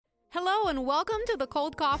Hello and welcome to the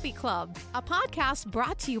Cold Coffee Club, a podcast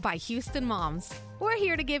brought to you by Houston Moms. We're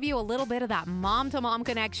here to give you a little bit of that mom-to-mom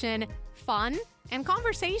connection, fun, and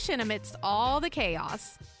conversation amidst all the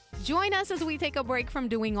chaos. Join us as we take a break from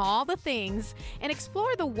doing all the things and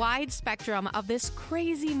explore the wide spectrum of this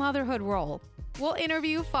crazy motherhood role. We'll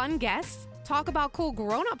interview fun guests, talk about cool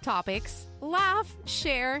grown-up topics, laugh,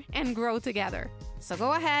 share, and grow together. So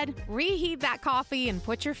go ahead, reheat that coffee, and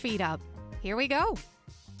put your feet up. Here we go.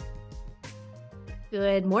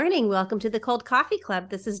 Good morning. Welcome to the Cold Coffee Club.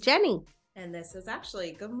 This is Jenny. And this is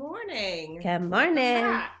Ashley. Good morning. Good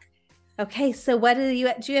morning. Okay, so what do you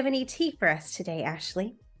have any tea for us today,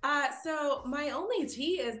 Ashley? So my only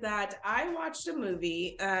tea is that I watched a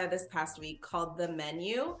movie this past week called The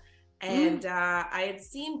Menu. And I had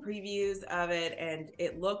seen previews of it and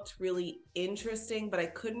it looked really interesting, but I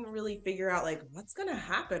couldn't really figure out what's going to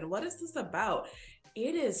happen. What is this about?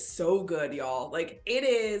 It is so good, y'all.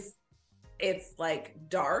 It's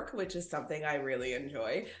dark, which is something I really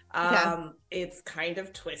enjoy. It's kind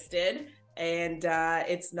of twisted and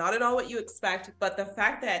it's not at all what you expect. But the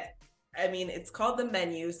fact that, it's called The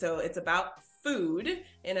Menu, so it's about food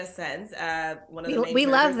in a sense. One of the main we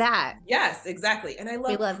love that. Yes, exactly. And I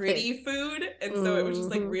love pretty food. And so it was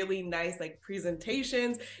just really nice,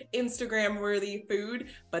 presentations, Instagram worthy food,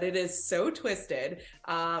 but it is so twisted.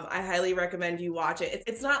 I highly recommend you watch it.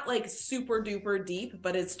 It's not super duper deep,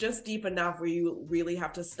 but it's just deep enough where you really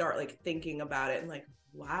have to start thinking about it and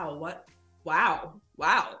wow.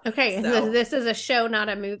 Okay. So, this is a show, not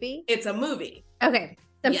a movie. It's a movie. Okay.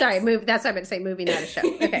 I'm sorry, that's what I meant to say, movie, not a show.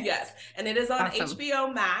 Okay. Yes. And it is on Awesome.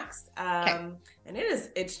 HBO Max. And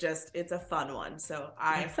it's a fun one. So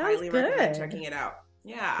I highly recommend checking it out.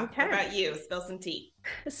 Yeah. Okay. What about you? Spill some tea.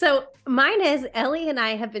 So mine is Ellie and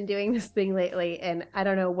I have been doing this thing lately, and I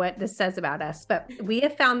don't know what this says about us, but we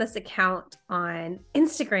have found this account on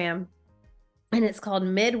Instagram and it's called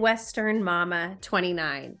Midwestern Mama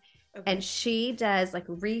 29. Okay. And she does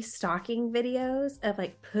restocking videos of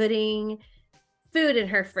putting food in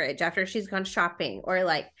her fridge after she's gone shopping, or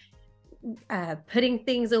putting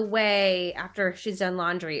things away after she's done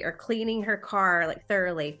laundry, or cleaning her car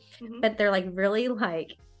thoroughly. But they're really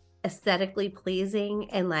aesthetically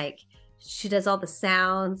pleasing, and she does all the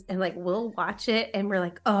sounds, and we'll watch it and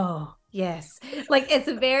we're oh yes,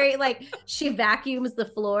 it's very she vacuums the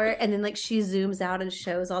floor and then she zooms out and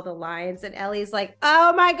shows all the lines, and Ellie's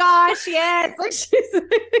oh my gosh, yes. She's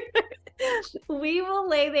we will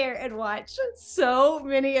lay there and watch so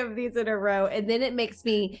many of these in a row, and then it makes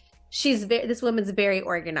me, this woman's very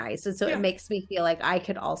organized, and so it makes me feel I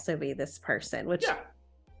could also be this person, which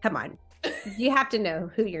come on, you have to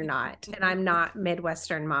know who you're not, and I'm not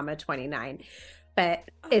Midwestern Mama 29, but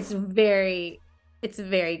it's very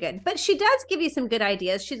good. But she does give you some good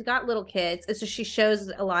ideas. She's got little kids, and so she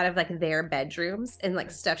shows a lot of their bedrooms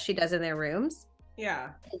and stuff she does in their rooms. Yeah.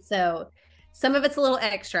 And so some of it's a little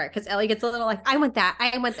extra because Ellie gets a little I want that.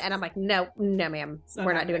 And I'm no, ma'am,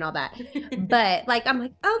 we're not doing all that. But I'm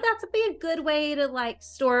oh, that's be a good way to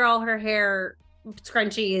store all her hair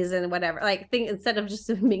scrunchies and whatever, instead of just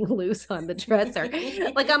being loose on the dresser.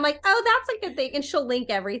 I'm oh, that's a good thing. And she'll link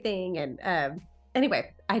everything. And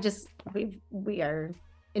anyway, we are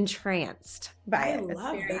entranced by it. I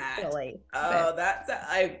love that. Silly, oh,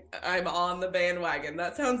 I'm on the bandwagon.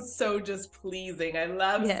 That sounds so just pleasing. I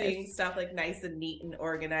love seeing stuff nice and neat and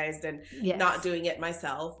organized, and not doing it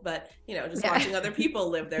myself, but just watching other people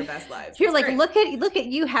live their best lives. You're look at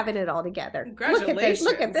you having it all together. Congratulations.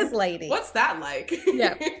 Look at this lady. What's that like?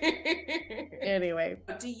 Yeah. Anyway,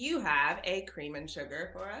 do you have a cream and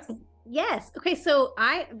sugar for us? Yes. Okay. So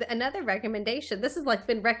another recommendation. This has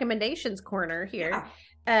been recommendations corner here. Yeah.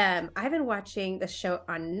 I've been watching the show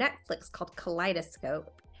on Netflix called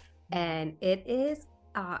Kaleidoscope, and it is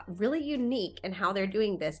really unique in how they're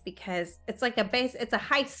doing this, because it's it's a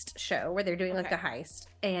heist show where they're doing a heist,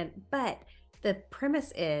 but the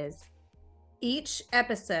premise is each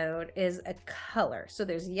episode is a color. So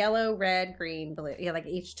there's yellow, red, green, blue,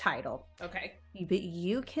 each title. Okay. But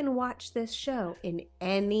you can watch this show in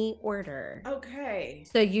any order. Okay.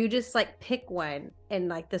 So you just pick one, and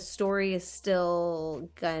the story is still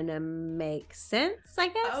gonna make sense, I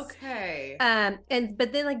guess. Okay.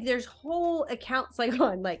 But then there's whole accounts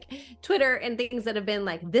on Twitter and things that have been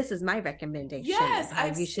this is my recommendation.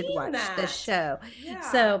 Yes, you should watch this show. Yeah.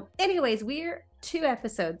 So anyways, we're 2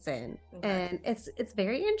 episodes in, and it's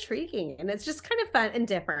very intriguing, and it's just kind of fun and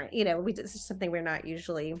different. It's just something we're not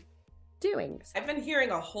usually doing. I've been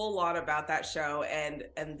hearing a whole lot about that show and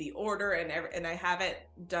the order and I haven't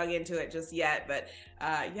dug into it just yet, but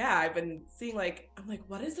I've been seeing I'm like,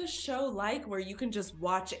 what is a show like where you can just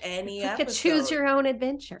watch any it's like episode? a choose your own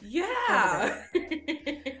adventure. Yeah.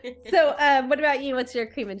 So what about you? What's your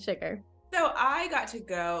cream and sugar? So I got to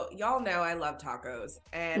go, y'all know I love tacos,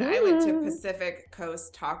 and I went to Pacific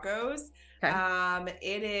Coast Tacos.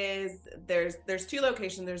 Okay. There's two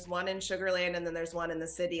locations. There's one in Sugar Land, and then there's one in the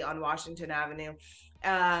city on Washington Avenue.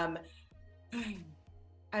 I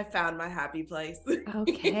found my happy place.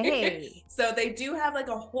 Okay. So they do have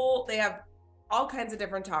they have all kinds of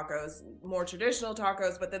different tacos, more traditional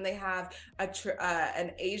tacos, but then they have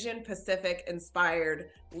an Asian Pacific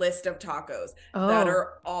inspired list of tacos that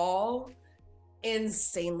are all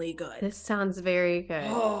insanely good. This sounds very good.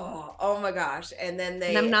 Oh my gosh. And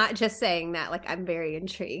I'm not just saying that, I'm very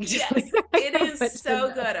intrigued. Yes, it is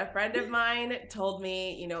so good. A friend of mine told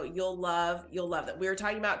me, you'll love that. We were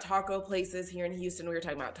talking about taco places here in Houston. We were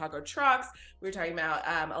talking about taco trucks. We were talking about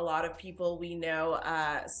a lot of people we know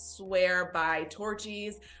swear by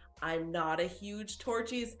Torchy's. I'm not a huge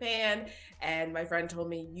Torchy's fan. And my friend told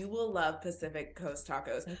me, you will love Pacific Coast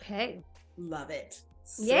Tacos. Okay. Love it.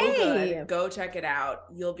 So Yay. Good. Go check it out.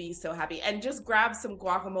 You'll be so happy. And just grab some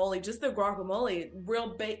guacamole. Just the guacamole,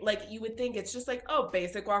 real you would think it's just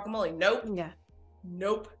basic guacamole. Nope. Yeah.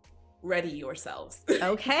 Nope. Ready yourselves.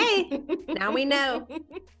 Okay. Now we know.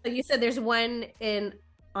 So you said there's one in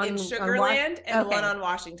Sugar Land and one on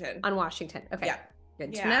Washington. On Washington. Okay. Yeah.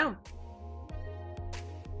 Good to know.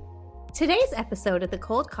 Today's episode of the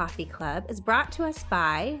Cold Coffee Club is brought to us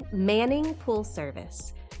by Manning Pool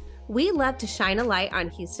Service. We love to shine a light on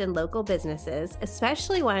Houston local businesses,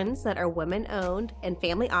 especially ones that are women-owned and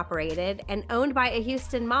family-operated and owned by a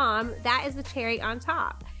Houston mom. That is the cherry on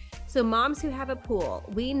top. So moms who have a pool,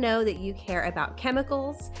 we know that you care about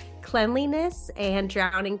chemicals, cleanliness, and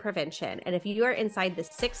drowning prevention. And if you are inside the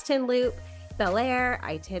 610 Loop, Bel Air,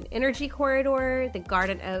 I-10 Energy Corridor, the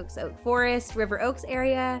Garden Oaks, Oak Forest, River Oaks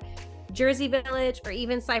area, Jersey Village, or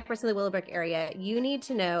even Cypress in the Willowbrook area, you need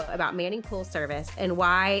to know about Manning Pool Service and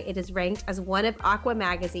why it is ranked as one of Aqua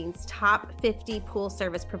Magazine's top 50 pool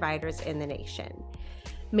service providers in the nation.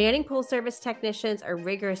 Manning Pool Service technicians are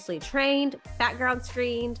rigorously trained, background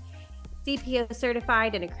screened, CPO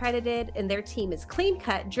certified and accredited, and their team is clean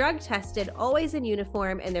cut, drug tested, always in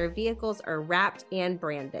uniform, and their vehicles are wrapped and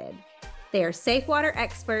branded. They are safe water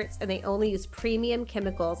experts and they only use premium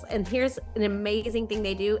chemicals. And here's an amazing thing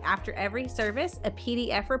they do. After every service, a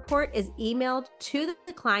PDF report is emailed to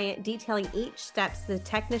the client detailing each steps the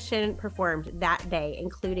technician performed that day,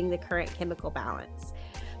 including the current chemical balance.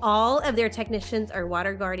 All of their technicians are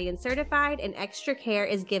Water Guardian certified, and extra care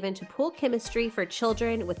is given to pool chemistry for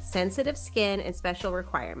children with sensitive skin and special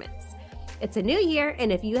requirements. It's a new year,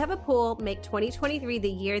 and if you have a pool, make 2023 the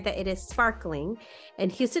year that it is sparkling,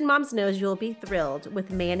 and Houston Moms knows you'll be thrilled with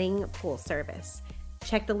Manning Pool Service.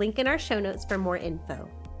 Check the link in our show notes for more info.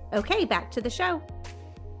 Okay, back to the show.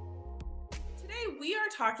 Today, we are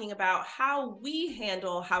talking about how we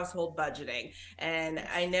handle household budgeting. And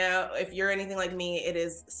I know if you're anything like me,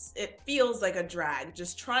 it feels like a drag,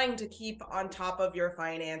 just trying to keep on top of your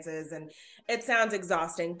finances, and it sounds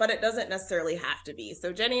exhausting, but it doesn't necessarily have to be.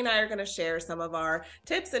 So Jenny and I are going to share some of our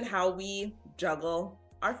tips and how we juggle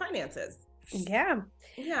our finances. Yeah.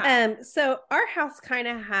 So our house kind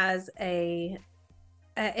of has in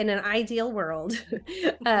an ideal world,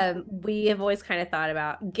 we have always kind of thought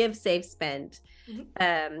about give, save, spend,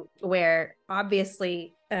 where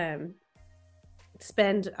obviously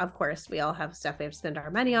spend, of course, we all have stuff we have to spend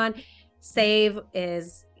our money on. Save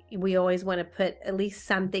is we always want to put at least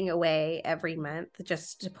something away every month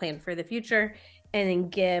just to plan for the future. And then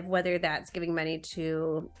give, whether that's giving money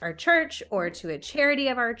to our church or to a charity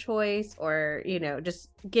of our choice, or, just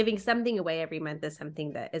giving something away every month is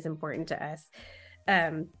something that is important to us.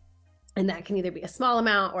 And that can either be a small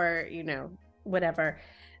amount or, whatever.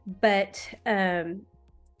 But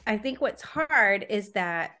I think what's hard is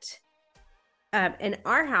that in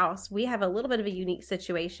our house, we have a little bit of a unique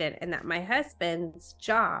situation in that my husband's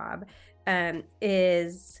job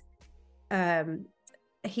is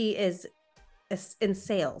he is in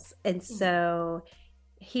sales. And so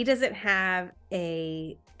he doesn't have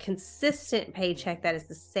a consistent paycheck that is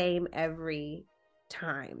the same every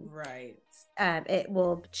time. Right. It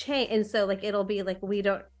will change. And so it'll be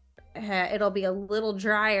it'll be a little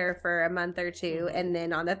drier for a month or two. And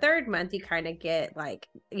then on the third month, you kind of get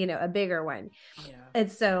a bigger one. Yeah. And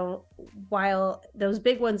so while those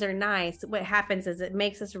big ones are nice, what happens is it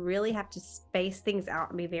makes us really have to space things out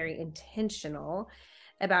and be very intentional.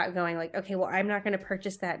 about going like, okay, well, I'm not going to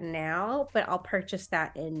purchase that now, but I'll purchase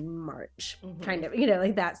that in March, kind of,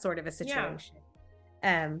 like that sort of a situation.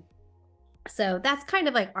 So that's kind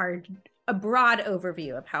of like a broad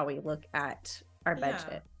overview of how we look at our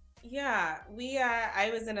budget. Yeah,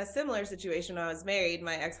 I was in a similar situation when I was married.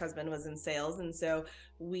 My ex-husband was in sales. And so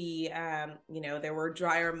we, there were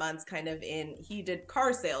drier months he did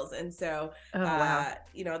car sales. And so,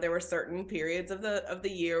 there were certain periods of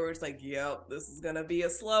the year where it's like, yep, this is going to be a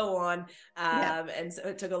slow one. And so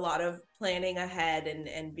it took a lot of planning ahead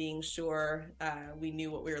and being sure we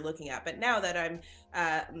knew what we were looking at. But now that I'm,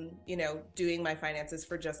 doing my finances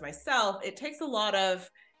for just myself, it takes a lot of,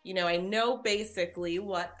 I know basically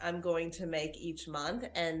what I'm going to make each month,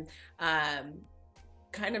 and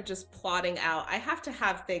kind of just plotting out. I have to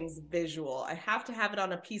have things visual. I have to have it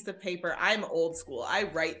on a piece of paper. I'm old school. I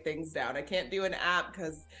write things down. I can't do an app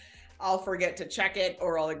because I'll forget to check it,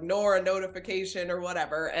 or I'll ignore a notification or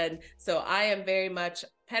whatever. And so I am very much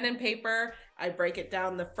pen and paper. I break it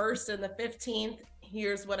down the 1st and the 15th.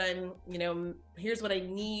 Here's what here's what I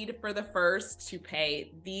need for the 1st to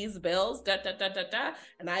pay these bills,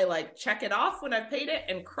 and I check it off when I've paid it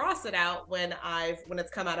and cross it out when it's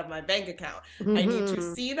come out of my bank account. I need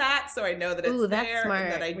to see that so I know that it's there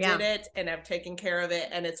and that I did it and I've taken care of it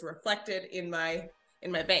and it's reflected in my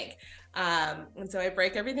bank. And so I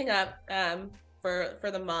break everything up for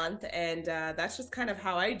the month, and that's just kind of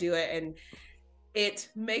how I do it. And it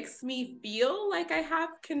makes me feel like I have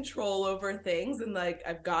control over things and like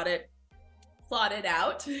I've got it plotted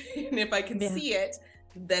out. And if I can see it,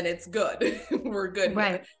 then it's good. We're good.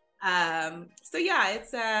 Right. So yeah,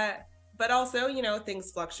 it's but also,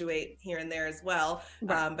 things fluctuate here and there as well.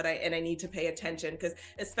 Right. But I need to pay attention, because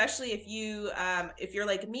especially if you're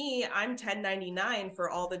like me, I'm 1099 for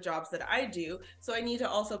all the jobs that I do. So I need to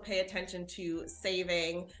also pay attention to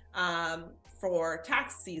saving for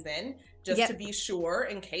tax season, just to be sure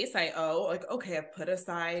in case I owe, like, okay, I've put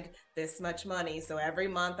aside this much money. So every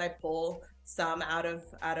month I pull some out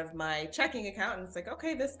of my checking account, and it's like,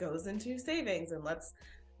 okay, this goes into savings, and let's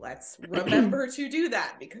remember to do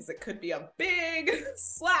that, because it could be a big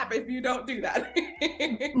slap if you don't do that.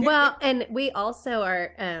 Well, and we also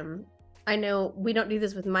are, I know we don't do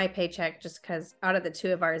this with my paycheck just because out of the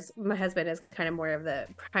two of ours, my husband is kind of more of the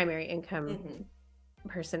primary income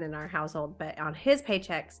person in our household, but on his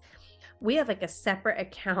paychecks, we have like a separate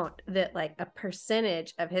account that like a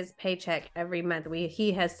percentage of his paycheck every month,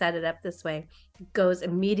 he has set it up this way, goes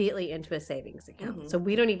immediately into a savings account. So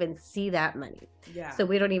we don't even see that money. So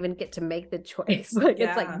we don't even get to make the choice. Like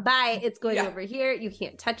it's like, bye, it's going over here. You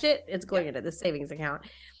can't touch it. It's going into the savings account.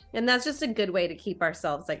 And that's just a good way to keep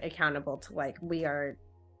ourselves like accountable to like, we are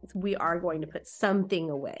going to put something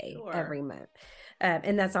away every month.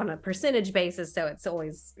 And that's on a percentage basis. So it's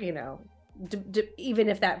always, even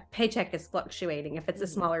if that paycheck is fluctuating, if it's a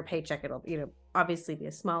smaller paycheck, it'll, obviously be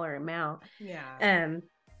a smaller amount. And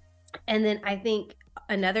then I think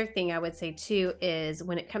another thing I would say too, is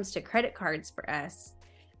when it comes to credit cards for us,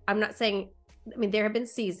 I'm not saying, there have been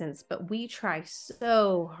seasons, but we try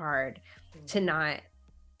so hard to not,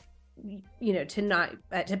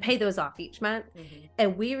 to pay those off each month.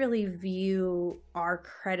 And we really view our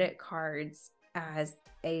credit cards as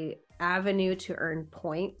a avenue to earn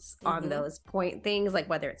points on those point things, like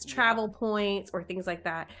whether it's travel points or things like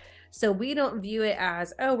that. So we don't view it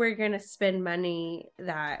as, oh, we're going to spend money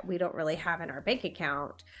that we don't really have in our bank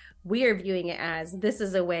account. We are viewing it as, this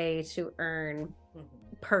is a way to earn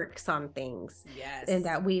perks on things, and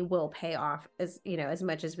that we will pay off as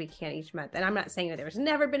much as we can each month. And I'm not saying that there's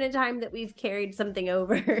never been a time that we've carried something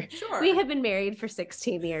over. We have been married for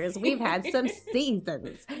 16 years. We've had some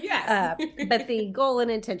seasons. But the goal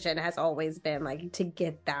and intention has always been like to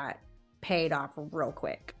get that paid off real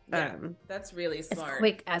quick. That's really smart. As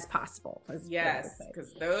quick as possible.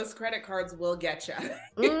 Because those credit cards will get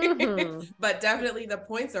you. But definitely the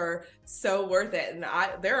points are so worth it. And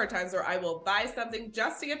there are times where I will buy something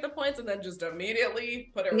just to get the points and then just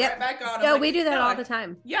immediately put it right back on. Yeah, we do that all the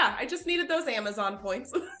time. Yeah, I just needed those Amazon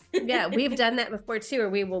points. We've done that before too, where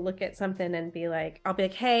we will look at something and be like, I'll be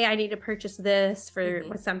like, hey, I need to purchase this for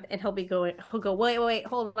something, and he'll go, wait,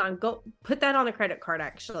 hold on, go put that on the credit card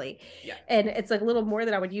actually. And it's like a little more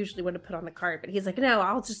than I would usually want to put on the card, but he's like, no,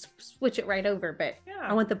 I'll just switch it right over, but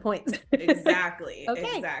I want the points. Exactly.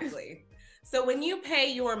 So when you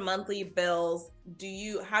pay your monthly bills,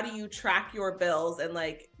 how do you track your bills and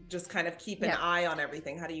like just kind of keep an eye on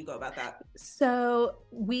everything? How do you go about that? So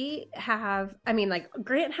we have,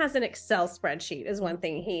 Grant has an Excel spreadsheet is one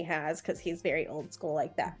thing he has, because he's very old school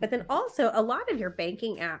like that. But then also a lot of your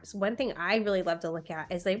banking apps, one thing I really love to look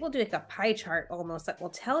at is they will do like a pie chart almost that will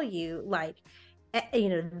tell you like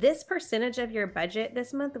this percentage of your budget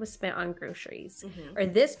this month was spent on groceries, or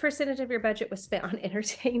this percentage of your budget was spent on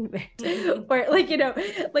entertainment, or like,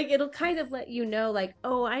 it'll kind of let you know, like,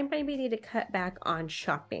 oh, I maybe need to cut back on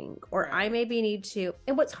shopping, or I maybe need to.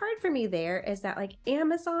 And what's hard for me there is that, like,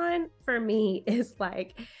 Amazon for me is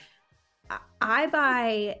like, I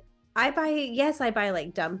buy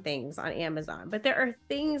like dumb things on Amazon, but there are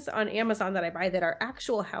things on Amazon that I buy that are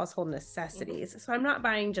actual household necessities. So I'm not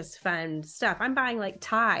buying just fun stuff. I'm buying like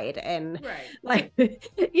Tide and like,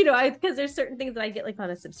 because there's certain things that I get like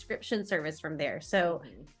on a subscription service from there. So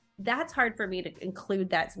that's hard for me to include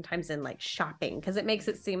that sometimes in like shopping, because it makes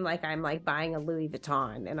it seem like I'm like buying a Louis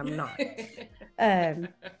Vuitton, and I'm not.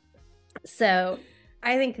 So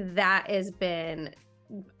I think that has been,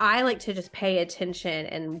 I like to just pay attention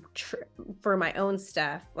and for my own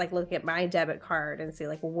stuff, like look at my debit card and see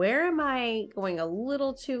like, where am I going a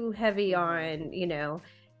little too heavy on,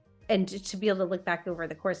 and to be able to look back over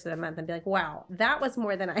the course of the month and be like, wow, that was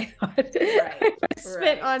more than I thought I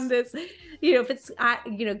spent on this. If it's,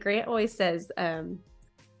 Grant always says, in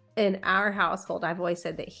our household, I've always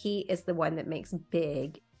said that he is the one that makes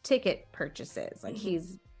big ticket purchases. Like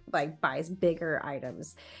he's like buys bigger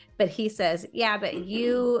items, but he says, yeah, but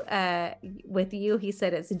you, with you, he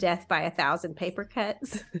said it's death by 1,000 paper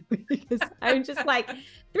cuts. Because I'm just like $3,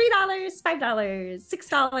 $5,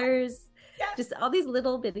 $6, just all these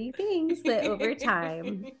little bitty things that over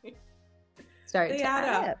time start to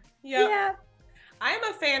add up. Yeah. I'm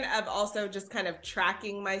a fan of also just kind of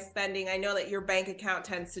tracking my spending. I know that your bank account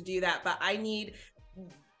tends to do that, but I need,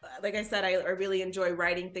 like I said, I really enjoy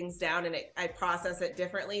writing things down, and I process it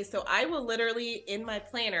differently. So I will literally, in my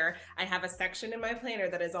planner, I have a section in my planner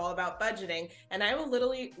that is all about budgeting, and I will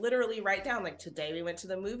literally write down, like, today we went to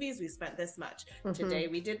the movies, we spent this much. Today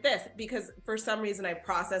we did this, because for some reason I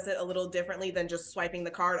process it a little differently than just swiping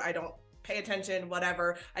the card. I don't pay attention,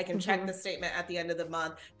 whatever. I can check the statement at the end of the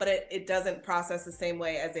month, but it doesn't process the same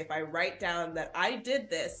way as if I write down that I did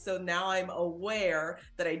this. So now I'm aware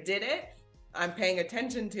that I did it. I'm paying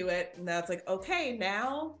attention to it. And that's like, okay,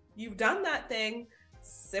 now you've done that thing,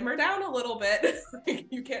 simmer down a little bit.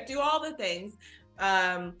 You can't do all the things.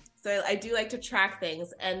 So I do like to track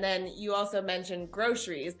things. And then you also mentioned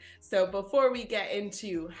groceries. So before we get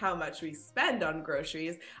into how much we spend on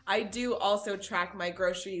groceries, I do also track my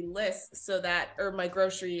grocery list or my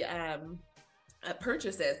grocery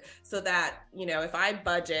purchases, so that, if I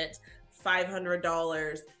budget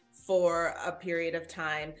 $500 for a period of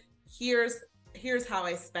time, here's how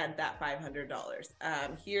I spent that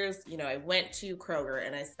 $500. Here's, I went to Kroger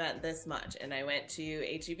and I spent this much, and I went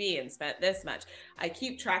to HEB and spent this much. I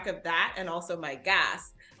keep track of that, and also my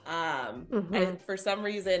gas. And for some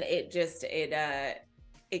reason,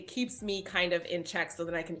 it keeps me kind of in check, so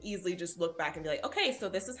that I can easily just look back and be like, okay, so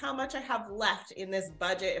this is how much I have left in this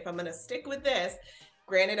budget if I'm going to stick with this.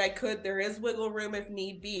 Granted, there is wiggle room if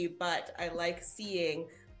need be, but I like seeing,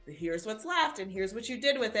 here's what's left, and here's what you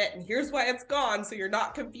did with it, and here's why it's gone, so you're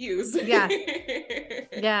not confused.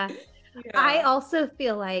 Yeah. I also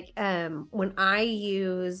feel like when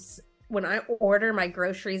I order my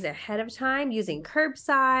groceries ahead of time using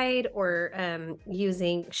curbside or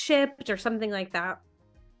using Shipt or something like that,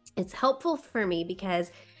 it's helpful for me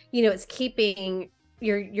because it's keeping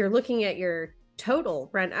you're looking at your total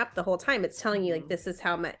run up the whole time. It's telling you like, this is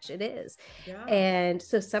how much it is. And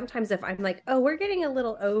so sometimes if I'm like, oh, we're getting a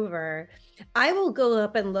little over, I will go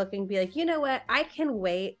up and look and be like, you know what, I can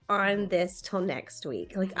wait on this till next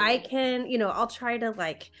week. Like I can, I'll try to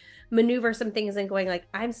like maneuver some things and going like,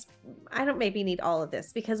 I don't maybe need all of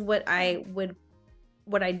this, because what I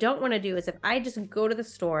don't want to do is if I just go to the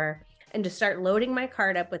store and just start loading my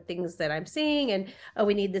cart up with things that I'm seeing, and, oh,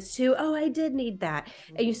 we need this too. Oh, I did need that.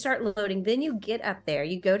 And you start loading, then you get up there,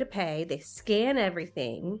 you go to pay, they scan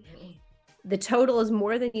everything. The total is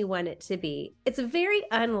more than you want it to be. It's very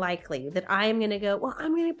unlikely that I'm going to go, well,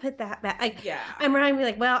 I'm going to put that back. I'm going to be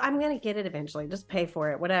like, well, I'm going to get it eventually. Just pay for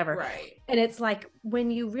it, whatever. Right. And it's like, when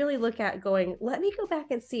you really look at going, let me go back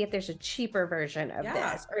and see if there's a cheaper version of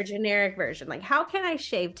this or a generic version. Like, how can I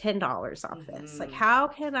shave $10 off this? Like, how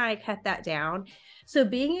can I cut that down? So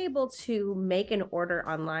being able to make an order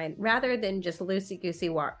online rather than just loosey-goosey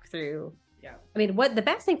walk through. I mean, the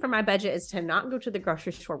best thing for my budget is to not go to the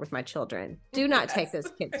grocery store with my children. Do not take those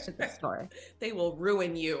kids to the store. They will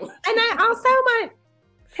ruin you. And I also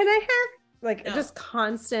can I have just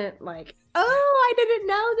constant like, oh, I didn't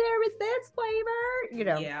know there was this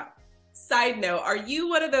flavor, Yeah. Side note, are you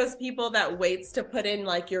one of those people that waits to put in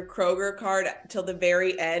like your Kroger card till the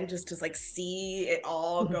very end just to like see it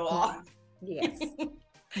all go off? Yes.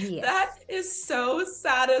 Yes. That is so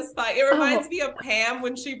satisfying. It reminds me of Pam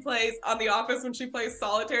when she plays on The Office, when she plays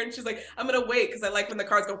solitaire, and she's like, I'm going to wait because I like when the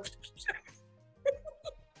cards go.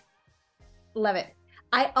 Love it.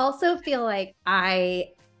 I also feel like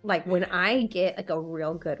when I get like a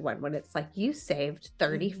real good one, when it's like you saved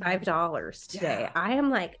 $35 today, I am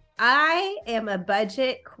like, I am a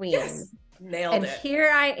budget queen. Yes. Nailed it. And here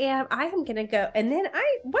I am going to go. And then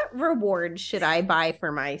what reward should I buy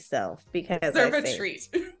for myself? Because serve I a treat.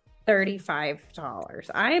 $35.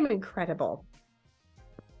 I am incredible.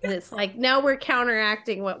 And it's like, now we're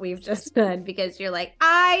counteracting what we've just done because you're like,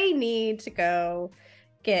 I need to go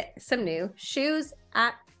get some new shoes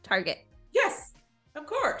at Target. Yes. Of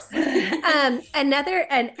course. An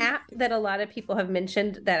app that a lot of people have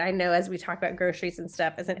mentioned that I know as we talk about groceries and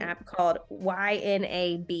stuff is an app called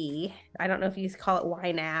YNAB. I don't know if you call it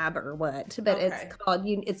YNAB or what, but it's called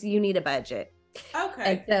You Need a Budget. Okay.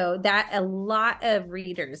 And so that a lot of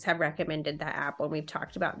readers have recommended that app when we've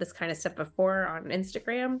talked about this kind of stuff before on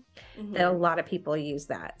Instagram. That a lot of people use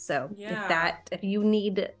that. So if you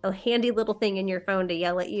need a handy little thing in your phone to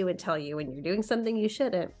yell at you and tell you when you're doing something you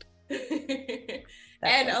shouldn't.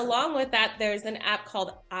 And along with that, there's an app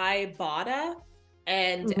called Ibotta,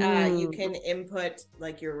 and you can input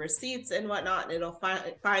like your receipts and whatnot, and it'll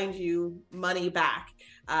find you money back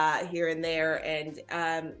here and there. And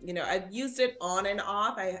I've used it on and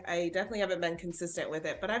off. I definitely haven't been consistent with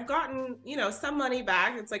it, but I've gotten some money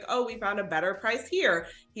back. It's like, oh, we found a better price here.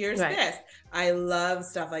 Here's this. I love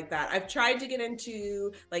stuff like that. I've tried to get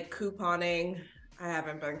into like couponing. I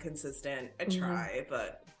haven't been consistent. I try,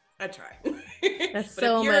 but I try. That's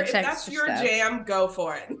so much extra if that's your stuff. Jam, go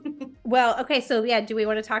for it. Well, okay. So do we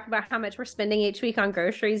want to talk about how much we're spending each week on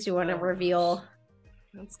groceries? Do you want to reveal?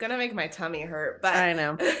 It's going to make my tummy hurt, but I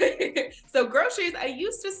know. So groceries, I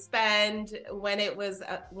used to spend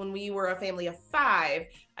when we were a family of 5,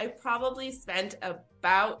 I probably spent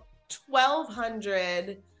about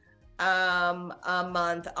 $1,200 a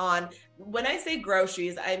month on, when I say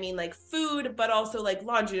groceries, I mean like food, but also like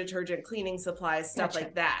laundry detergent, cleaning supplies, stuff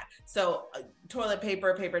like that. So toilet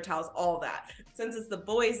paper, paper towels, all that. Since it's the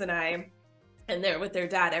boys and I, and they're with their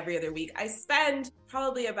dad every other week, I spend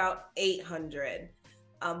probably about $800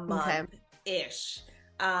 a month ish.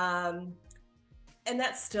 And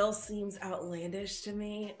that still seems outlandish to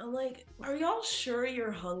me. I'm like, are y'all sure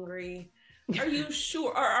you're hungry? Are you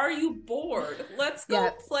sure? Or are you bored? Let's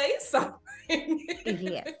go play something.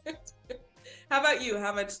 Yes. How about you?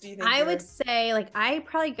 How much do you think? I would say like I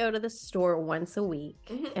probably go to the store once a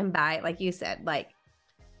week and buy, like you said, like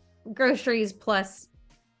groceries plus,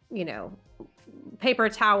 paper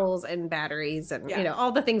towels and batteries and,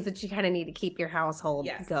 all the things that you kind of need to keep your household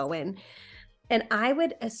going. And I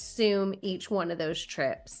would assume each one of those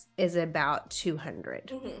trips is about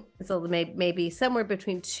 $200. So maybe somewhere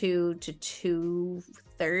between $200 to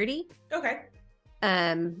 $230. Okay.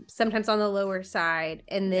 Sometimes on the lower side.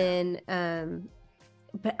 And then,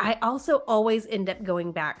 but I also always end up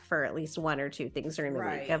going back for at least one or two things during the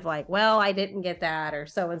week of like, well, I didn't get that, or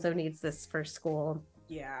so-and-so needs this for school.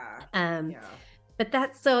 But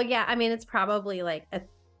that's it's probably like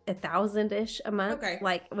 $1,000-ish a month.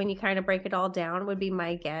 Like when you kind of break it all down would be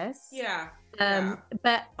my guess.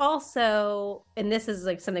 But also, and this is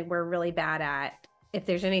like something we're really bad at, if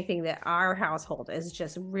there's anything that our household is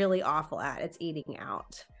just really awful at, it's eating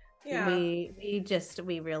out. We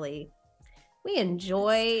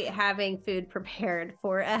enjoy having food prepared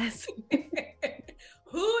for us.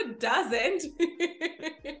 Who doesn't?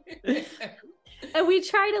 And we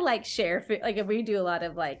try to like share food. Like if we do a lot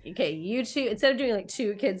of like, okay, you two, instead of doing like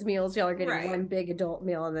 2 kids meals, y'all are getting one big adult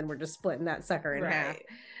meal, and then we're just splitting that sucker in half.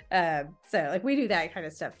 So like we do that kind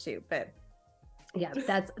of stuff too. But yeah,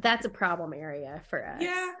 that's a problem area for us.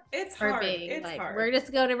 Yeah, it's hard. It's like, hard. We're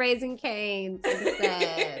just going to Raising Cane's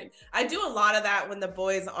instead. I do a lot of that when the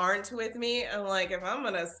boys aren't with me. I'm like, if I'm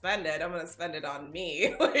gonna spend it, I'm gonna spend it on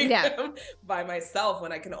me, by myself.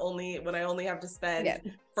 When I only have to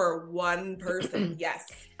spend for one person. Yes,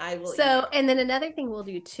 I will. So, and then another thing we'll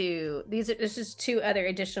do too. This is just 2 other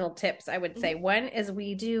additional tips I would say. One is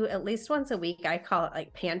we do at least once a week. I call it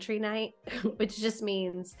like pantry night, which just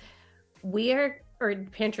means or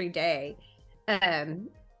pantry day.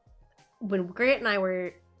 When Grant and I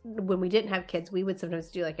when we didn't have kids, we would sometimes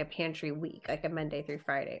do like a pantry week, like a Monday through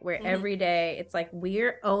Friday, where every day it's like,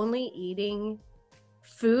 we're only eating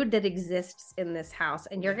food that exists in this house,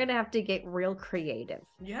 and you're gonna have to get real creative.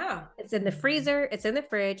 It's in the freezer, it's in the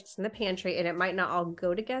fridge, it's in the pantry, and it might not all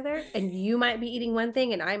go together, and you might be eating one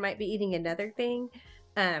thing and I might be eating another thing.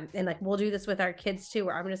 And like we'll do this with our kids too,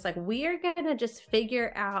 where I'm just like, we are gonna just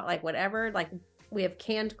figure out like whatever. Like we have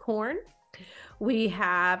canned corn, We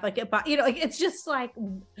have like like it's just like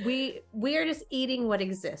we are just eating what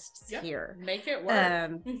exists here. Make it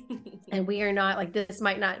work. And we are not like, this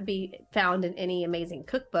might not be found in any amazing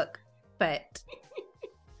cookbook, but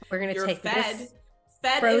we're gonna take this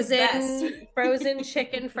frozen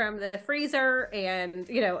chicken from the freezer and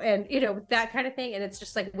that kind of thing, and it's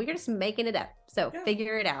just like we're just making it up. So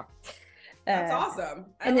figure it out. That's awesome.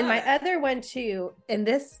 And then my other one too, and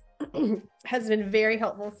this has been very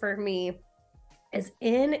helpful for me, is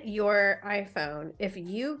in your iPhone. If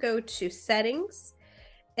you go to settings,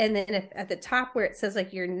 and then at the top where it says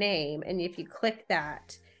like your name, and if you click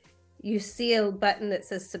that, you see a button that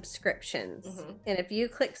says subscriptions. Mm-hmm. And if you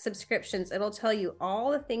click subscriptions, it'll tell you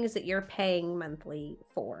all the things that you're paying monthly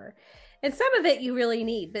for. And some of it you really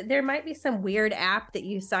need, but there might be some weird app that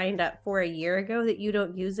you signed up for a year ago that you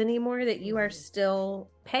don't use anymore that you are still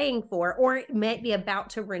paying for, or it might be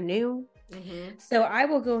about to renew. Mm-hmm. So I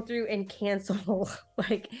will go through and cancel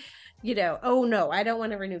like, oh no, I don't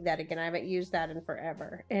want to renew that again. I haven't used that in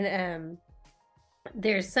forever. And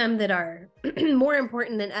there's some that are more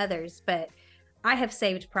important than others, but I have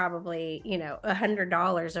saved probably,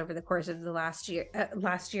 $100 over the course of the last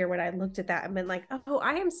year when I looked at that and been like, oh,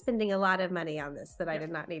 I am spending a lot of money on this that I did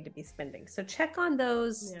not need to be spending. So check on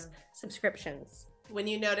those subscriptions. When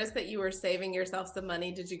you noticed that you were saving yourself some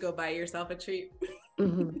money, did you go buy yourself a treat?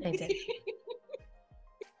 Mm-hmm, I did.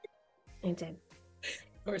 I did.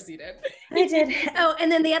 Of course you did. I did. Oh,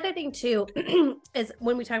 and then the other thing too is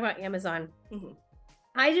when we talk about Amazon, mm-hmm.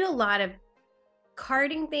 I do a lot of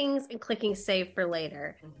carding things and clicking save for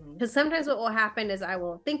later. Because sometimes what will happen is I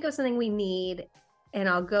will think of something we need and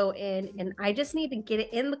I'll go in and I just need to get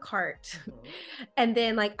it in the cart. And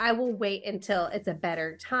then like I will wait until it's a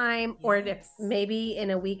better time, or if maybe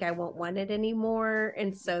in a week I won't want it anymore.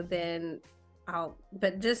 And so then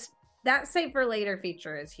but just that save for later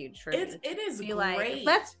feature is huge for me. It is great. Like,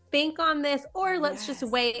 let's think on this, or let's just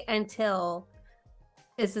wait until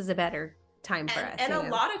this is a better time for us. And a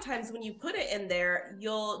lot of times when you put it in there,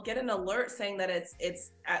 you'll get an alert saying that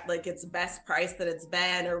it's at like its best price that it's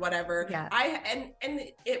been or whatever. Yeah. And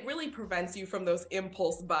it really prevents you from those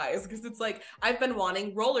impulse buys, because it's like, I've been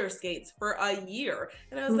wanting roller skates for a year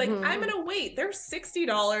and I was like, I'm gonna wait. They're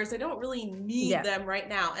 $60. I don't really need them right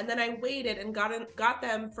now. And then I waited and got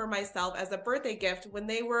them for myself as a birthday gift when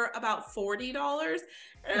they were about $40.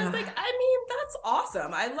 And I was like, I mean, that's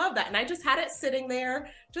awesome. I love that. And I just had it sitting there,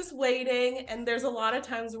 just waiting. And there's a lot of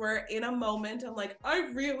times where in a moment, I'm like, I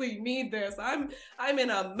really need this. I'm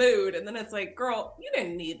in a mood. And then it's like, girl, you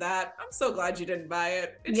didn't need that. I'm so glad you didn't buy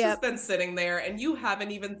it. It's just been sitting there and you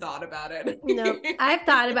haven't even thought about it. No, I've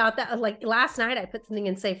thought about that. Like last night, I put something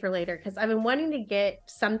in save for later because I've been wanting to get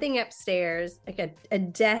something upstairs, like a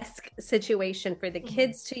desk situation for the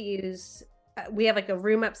kids to use. We have like a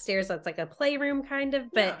room upstairs that's like a playroom kind of,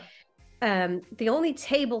 but the only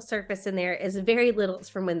table surface in there is very little. It's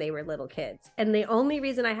from when they were little kids. And the only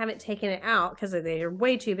reason I haven't taken it out, because they're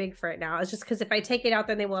way too big for it now, is just because if I take it out,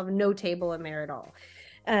 then they will have no table in there at all.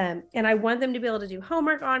 And I want them to be able to do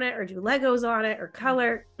homework on it or do Legos on it or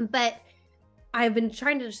color. But I've been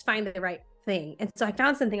trying to just find the right thing. And so I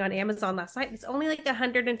found something on Amazon last night. It's only like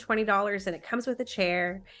 $120 and it comes with a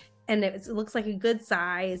chair. And it looks like a good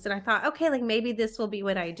size. And I thought, okay, like maybe this will be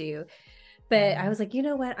what I do. But I was like, you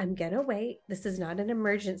know what? I'm going to wait. This is not an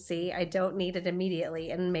emergency. I don't need it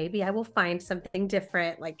immediately. And maybe I will find something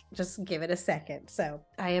different. Like just give it a second. So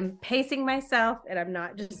I am pacing myself and I'm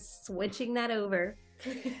not just switching that over.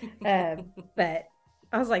 But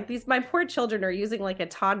I was like, my poor children are using like a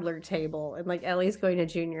toddler table. And like Ellie's going to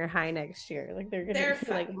junior high next year. Like they're going to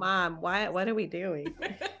be like, Mom, what are we doing?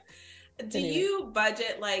 Do you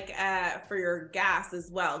budget like for your gas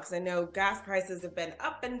as well? Because I know gas prices have been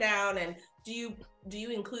up and down. And do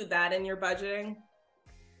you include that in your budgeting?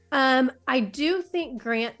 I do think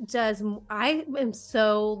Grant does. I am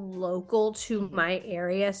so local to my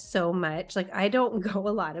area so much. Like I don't go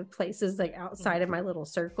a lot of places like outside of my little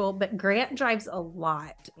circle, but Grant drives a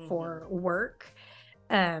lot for work.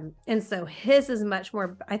 And so his is much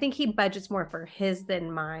more, I think he budgets more for his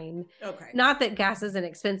than mine. Okay. Not that gas isn't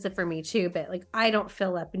expensive for me too, but like I don't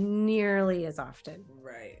fill up nearly as often.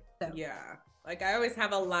 Right. So. Yeah. Like I always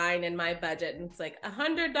have a line in my budget and it's like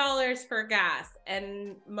 $100 for gas.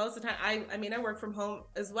 And most of the time, I work from home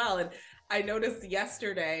as well. And I noticed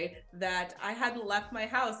yesterday that I hadn't left my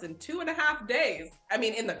house in 2.5 days. I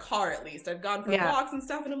mean, in the car at least. I've gone for walks and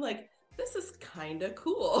stuff and I'm like, this is kind of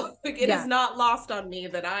cool. Like it is not lost on me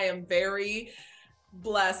that I am very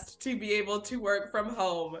blessed to be able to work from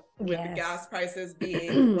home with the gas prices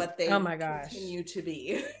being what they continue to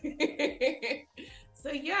be.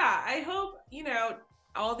 So yeah, I hope,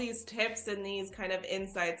 all these tips and these kind of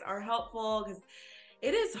insights are helpful, because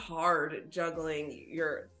it is hard juggling.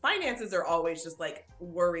 Your finances are always just like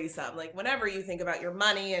worrisome. Like whenever you think about your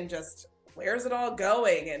money and just where's it all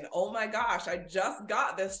going, and oh my gosh, I just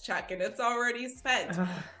got this check and it's already spent.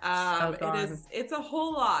 It's a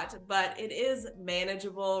whole lot, but it is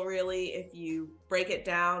manageable really if you break it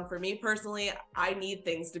down. For me personally, I need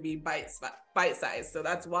things to be bite-sized, so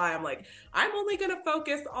that's why I'm like, I'm only going to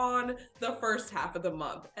focus on the first half of the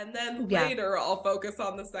month, and then later I'll focus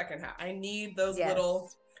on the second half. I need those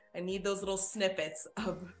little snippets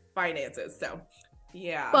of finances. So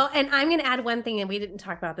yeah. Well, and I'm going to add one thing, and we didn't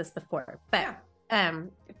talk about this before, but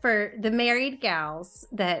for the married gals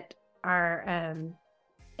that are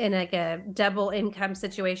in like a double income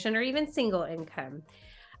situation or even single income,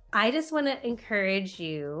 I just want to encourage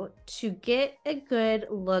you to get a good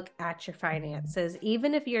look at your finances,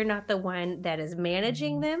 even if you're not the one that is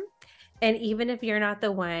managing them, and even if you're not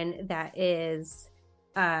the one that is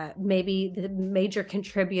maybe the major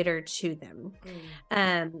contributor to them.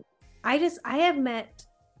 I have met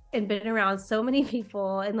and been around so many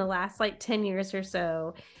people in the last like 10 years or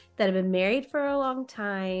so that have been married for a long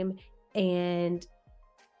time and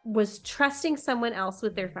was trusting someone else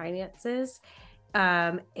with their finances.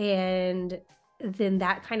 And then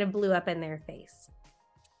that kind of blew up in their face.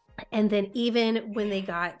 And then even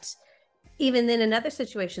in other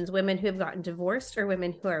situations, women who have gotten divorced or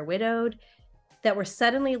women who are widowed that were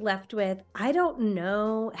suddenly left with, I don't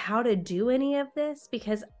know how to do any of this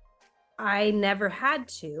because I never had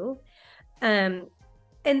to. And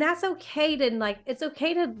that's okay to it's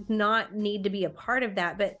okay to not need to be a part of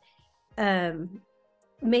that, but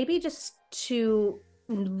maybe just to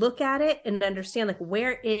look at it and understand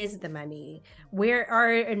where is the money? Where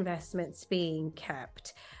are investments being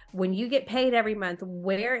kept? When you get paid every month,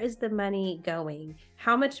 where is the money going?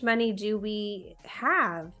 How much money do we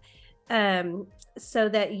have? So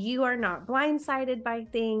that you are not blindsided by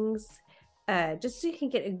things. Just so you can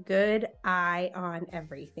get a good eye on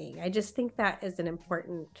everything. I just think that is an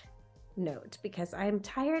important note because I'm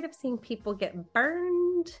tired of seeing people get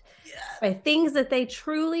burned by things that they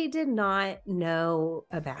truly did not know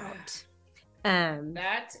about.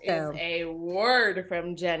 That is a word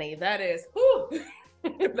from Jenny. That is, whew,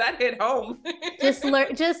 that hit home. just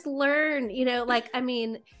learn,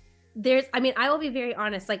 I will be very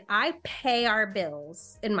honest. I pay our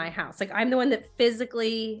bills in my house. I'm the one that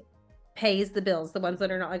physically pays the bills, the ones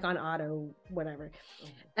that are not on auto, whatever.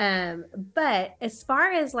 But as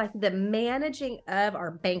far as the managing of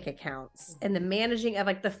our bank accounts and the managing of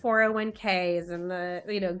the 401ks and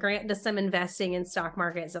the, grant to some investing in stock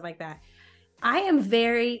market, stuff like that, I am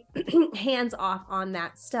very hands off on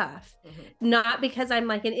that stuff. Not because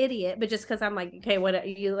I'm an idiot, but just because I'm okay, what are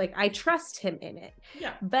you I trust him in it.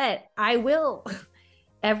 Yeah. But I will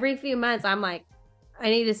every few months, I'm I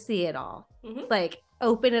need to see it all.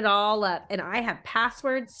 Open it all up, and I have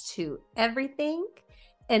passwords to everything,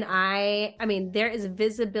 and I mean there is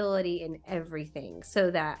visibility in everything so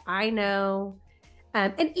that I know,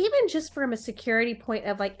 and even just from a security point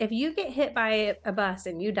of if you get hit by a bus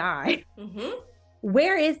and you die,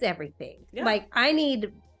 where is everything? I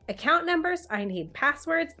need account numbers, I need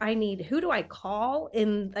passwords, I need who do I call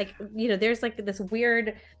in there's this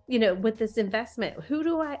weird with this investment,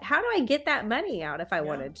 how do I get that money out if I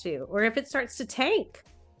wanted to, or if it starts to tank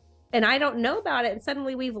and I don't know about it and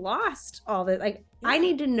suddenly we've lost all that, I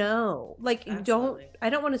need to know, Absolutely. I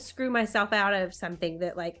don't want to screw myself out of something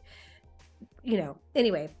that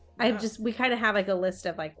anyway, we kind of have a list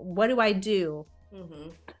of what do I do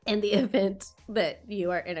in the event that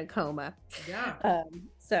you are in a coma.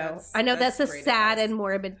 So I know that's a sad and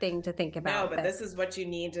morbid thing to think about. No, but this is what you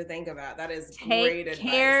need to think about. That is Take great advice.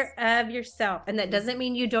 care of yourself. And that doesn't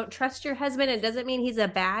mean you don't trust your husband. It doesn't mean he's a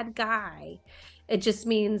bad guy. It just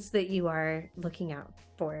means that you are looking out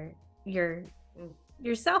for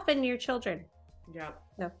yourself and your children. Yeah.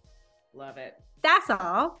 No. Love it. That's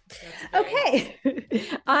all. Okay.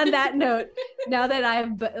 On that note, now that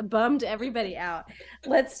I've bummed everybody out,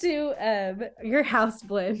 let's do your house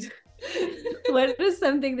blend. What is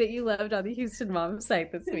something that you loved on the Houston Mom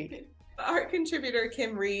site this week? Our contributor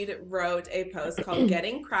Kim Reed wrote a post called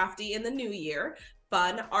 "Getting Crafty in the New Year: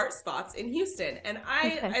 Fun Art Spots in Houston," and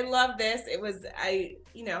I love this. It was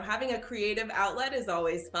having a creative outlet is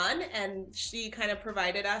always fun, and she kind of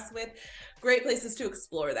provided us with great places to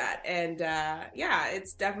explore that. And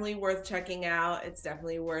it's definitely worth checking out. It's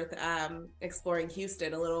definitely worth exploring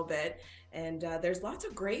Houston a little bit. And there's lots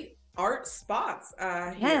of great art spots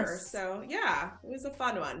here. Yes. So yeah, it was a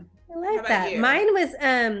fun one. I How like about that. you? Mine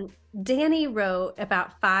was Danny wrote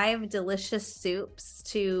about 5 delicious soups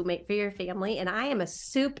to make for your family, and I am a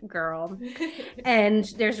soup girl. And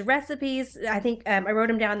there's recipes. I think I wrote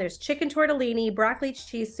them down. There's chicken tortellini, broccoli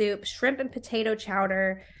cheese soup, shrimp and potato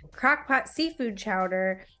chowder, crockpot seafood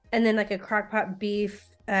chowder, and then like a crockpot beef,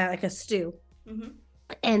 like a stew. Mhm.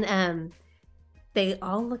 And they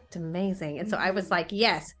all looked amazing. And so I was like,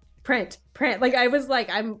 yes, print. Like I was like,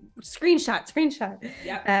 I'm screenshot.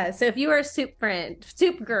 Yep. So if you are a soup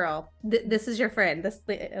girl, this is your friend. This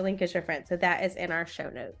link is your friend. So that is in our show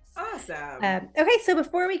notes. Awesome. Okay, so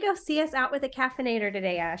before we go, see us out with a caffeinator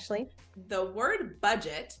today, Ashley. The word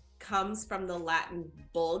budget comes from the Latin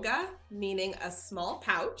bulga, meaning a small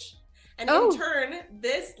pouch. And in turn,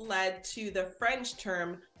 this led to the French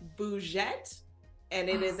term bougette, and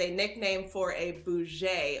it is a nickname for a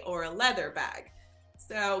bouget or a leather bag.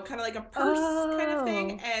 So kind of like a purse kind of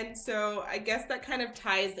thing. And so I guess that kind of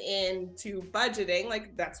ties into budgeting.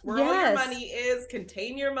 Like that's where all your money is.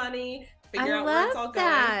 Contain your money. Figure out where it's all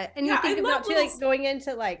going. And you think about too, like going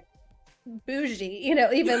into like bougie, you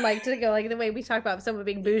know, even like to go like the way we talk about someone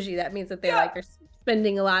being bougie, that means that they like are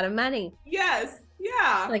spending a lot of money. Yes.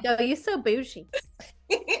 Yeah. Like, oh, you're so bougie.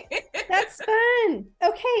 That's fun.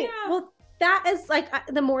 Okay. Yeah. Well, that is like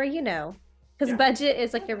the more you know, because budget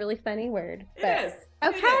is like a really funny word. It is.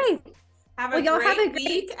 Okay. Have a great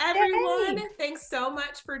week, everyone. Thanks so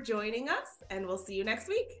much for joining us, and we'll see you next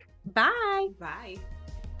week. Bye. Bye.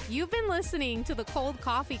 You've been listening to the Cold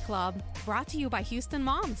Coffee Club, brought to you by Houston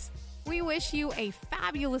Moms. We wish you a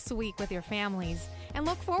fabulous week with your families and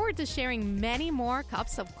look forward to sharing many more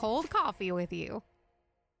cups of cold coffee with you.